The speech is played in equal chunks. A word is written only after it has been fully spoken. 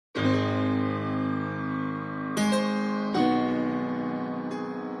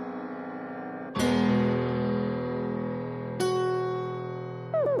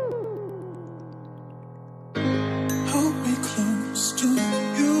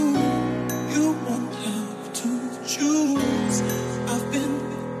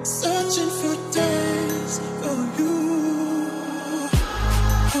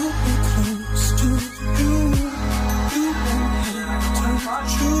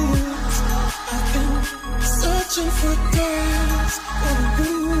searching for days.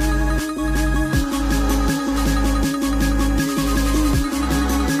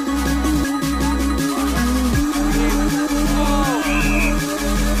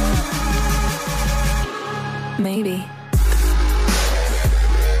 Maybe.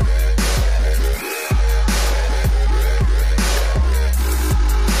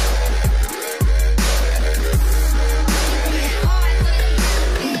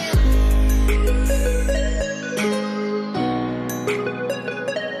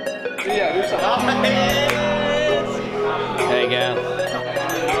 There you go.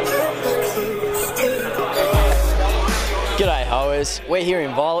 G'day hoers, we're here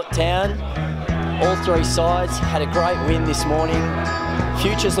in Violet Town. All three sides had a great win this morning.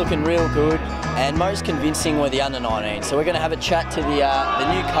 Future's looking real good, and most convincing were the under-19. So we're going to have a chat to the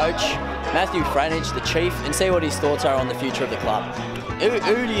new coach, Matthew Franage, the chief, and see what his thoughts are on the future of the club.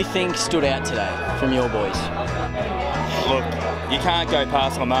 Who do you think stood out today from your boys? Look, you can't go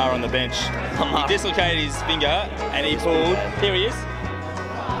past Lamar on the bench. He dislocated his finger and he pulled. Here he is.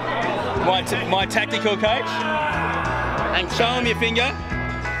 My tactical coach. And show him your finger.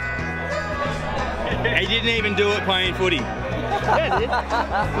 He didn't even do it playing footy. Yeah, I did.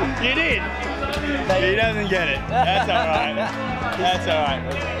 You did. He doesn't get it. That's all right. That's all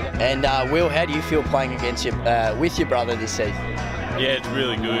right. And Will, how do you feel playing against with your brother this season? Yeah, it's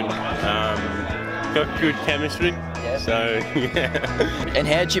really good. Got good chemistry. Yep. So yeah. And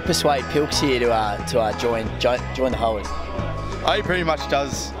how did you persuade Pilks here to join the Hoers? He pretty much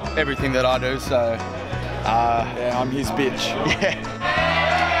does everything that I do, so yeah, I'm his bitch.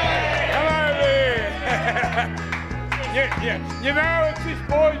 Yeah. You know it's this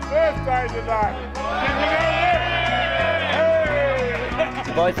boy's birthday today. Did you know that?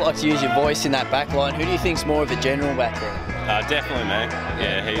 You both like to use your voice in that back line. Who do you think's more of a general back there? Definitely me.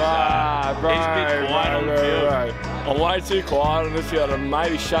 Yeah, he's Bro, a bit quiet on the field. I'm way too quiet on the field and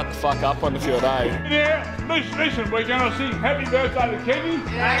maybe shut the fuck up on the field, eh? Yeah, listen, we're going to sing happy birthday to Kenny.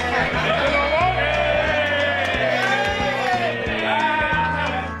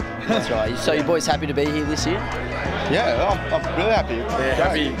 That's right. So your boys happy to be here this year? Yeah, I'm really happy. Yeah,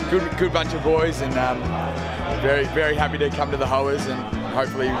 happy, good bunch of boys, and very, very happy to come to the Hoers, and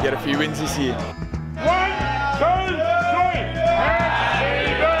hopefully we get a few wins this year. 1, 2, 3.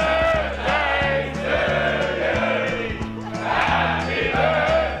 Happy birthday to you. Happy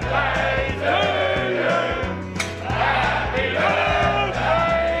birthday to you. Happy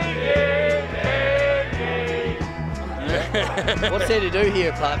birthday, What's there to do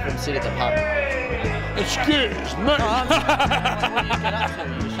here apart from sit at the pub? excuse me. What do you get up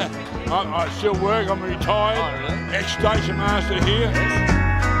to? I still work, I'm retired. Oh, really? Ex-station master here.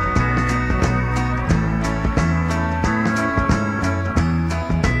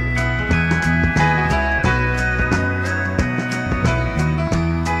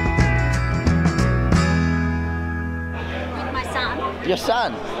 My son. Your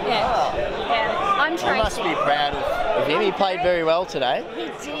son? Yeah. Oh. Yeah. I'm You Tracy. must be proud of him. He played very well today. He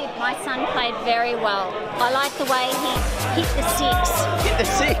did. My son played very well. I like the way he hit the 6. Hit the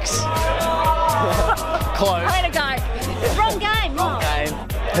 6. Close. Way to go. Wrong game. Wrong game.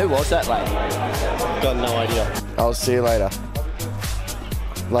 Who was that lady? Got no idea. I'll see you later.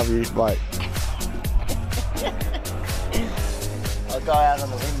 Love you, bye. I'll go out on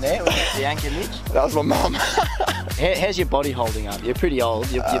the limb there with the Yankovic. That was my mum. How's your body holding up? You're pretty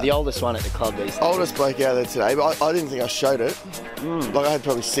old. You're the oldest one at the club these days. Oldest bloke out there today, but I didn't think I showed it. Like I had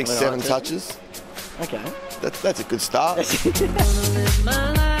probably 6, 7 touches. Okay. That's a good start.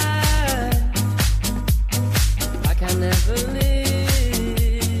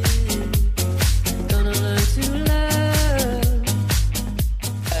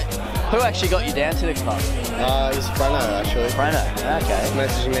 Who actually got you down to the club? It's Frano, actually. Frano, okay.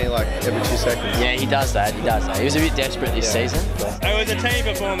 Messaging me like every 2 seconds. Yeah, he does that. He was a bit desperate this season. But... It was a team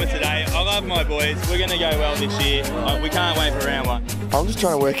performance today. I love my boys. We're going to go well this year. We can't wait for round 1. I'm just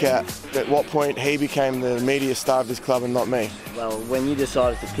trying to work out at what point he became the media star of this club and not me. Well, when you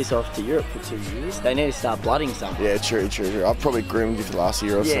decided to piss off to Europe for 2 years, they need to start blooding something. Yeah, true. I've probably groomed you for the last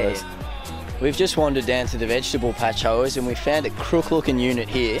year or so. We've just wandered down to the vegetable patch, Hoers, and we found a crook-looking unit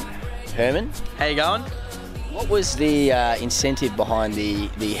here. Herman, how you going? What was the incentive behind the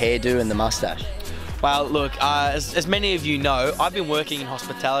hairdo and the moustache? Well, look, as many of you know, I've been working in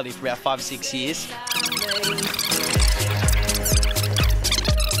hospitality for about 5 or 6 years.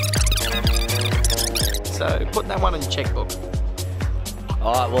 So put that one on your checkbook.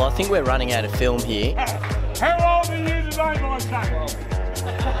 All right, well, I think we're running out of film here. How old are you today, my son?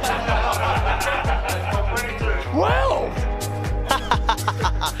 12!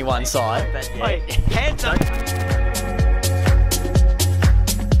 One side, but yeah. Wait, hands up.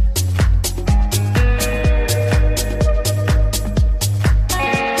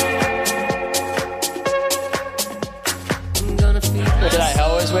 G'day,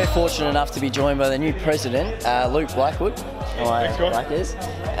 Howers. We're fortunate enough to be joined by the new president, Luke Blackwood. Thanks, guys.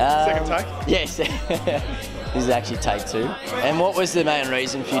 Second take? Yes. This is actually take 2. And what was the main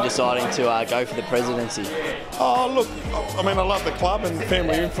reason for you deciding to go for the presidency? Oh, look, I mean, I love the club and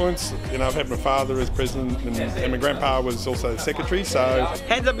family influence. You know, I've had my father as president and my grandpa was also secretary, so...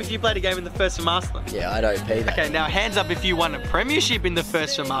 Hands up if you played a game in the first for Marcelin. Yeah, I don't pay that. Okay, now hands up if you won a premiership in the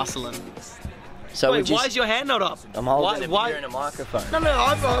first for Marcelin. So wait, why is your hand not up? I'm holding a beer in a microphone. No,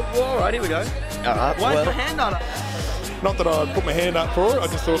 well, all right, here we go. All right, why is my hand not up? Not that I put my hand up for it, I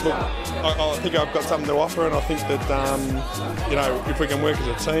just thought, look, I think I've got something to offer, and I think that, you know, if we can work as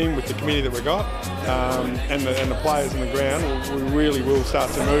a team with the committee that we've got and the players on the ground, we really will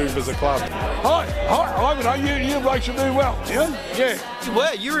start to move as a club. Hi, Ivanhoe, you blokes are doing well, yeah?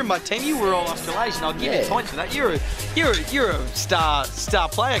 You were in my team, you were all Australasian, I'll give you points for that. You're a star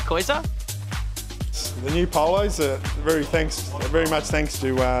player, Koisa. The new polos, very much thanks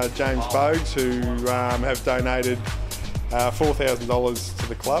to James Bogues, who have donated $4,000 to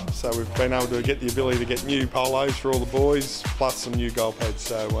the club, so we've been able to get the ability to get new polos for all the boys, plus some new goal pads,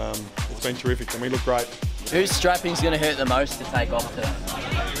 so it's been terrific and we look great. Whose strapping's going to hurt the most to take off today?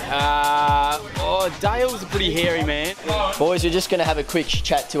 Dale's a pretty hairy man. Boys, we're just going to have a quick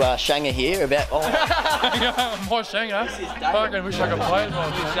chat to Shanga here about... My Shanga? Fucking wish I could play as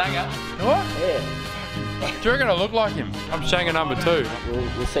well. Shanga? What? Yeah. Do you reckon I look like him? I'm Shanga number 2.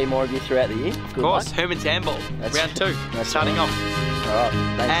 We'll see more of you throughout the year. Of course, Herman's handball, round 2, starting off. All right,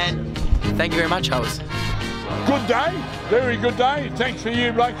 thanks. And thank you very much, Howes. Good day, very good day. Thanks for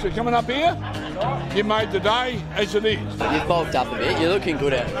you blokes for coming up here. You made the day as it is. You've bulked up a bit. You're looking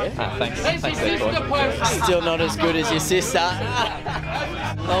good out here. Thanks. Thanks, boy. Still not as good as your sister.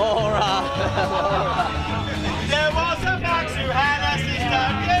 Laura. There was a fox who had a sister,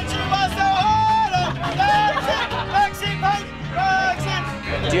 yet she was so hard.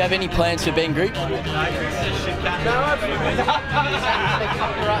 Do you have any plans for Ben Greek?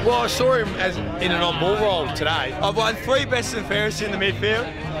 Well, I saw him in an on-ball role today. I've won 3 best and fairest in the midfield.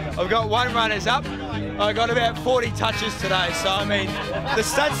 I've got 1 runners up. I got about 40 touches today, so I mean, the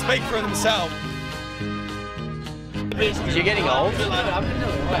stats speak for themselves. You're getting old.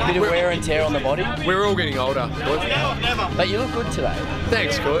 A bit of wear and tear on the body. We're all getting older. But you look good today.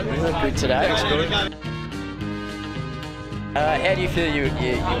 Thanks, good. You look good today. Thanks, good. How do you feel you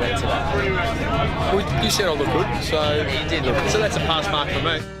went today? Well, you said I look good, so you did look good. So that's a pass mark for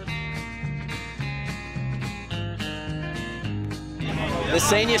me. The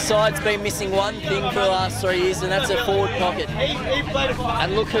senior side's been missing one thing for the last 3 years, and that's a forward pocket.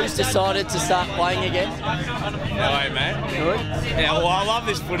 And look who's decided to start playing again. Hello, mate. Good. Yeah, well, I love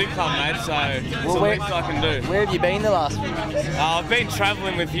this footy club, mate, so it's the least I can do. Where have you been the last few years? I've been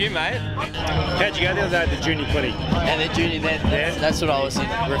travelling with you, mate. How'd you go the other day at the junior footy? And the junior, that's what I was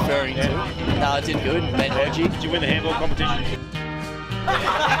referring to. No, I did good. Met Reggie. Did you win the handball competition?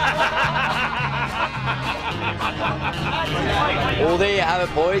 Well, there you have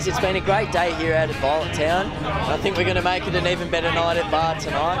it, boys. It's been a great day here out at Violet Town. I think we're going to make it an even better night at Bar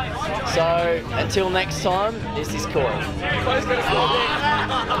tonight. So, until next time, this is Corey.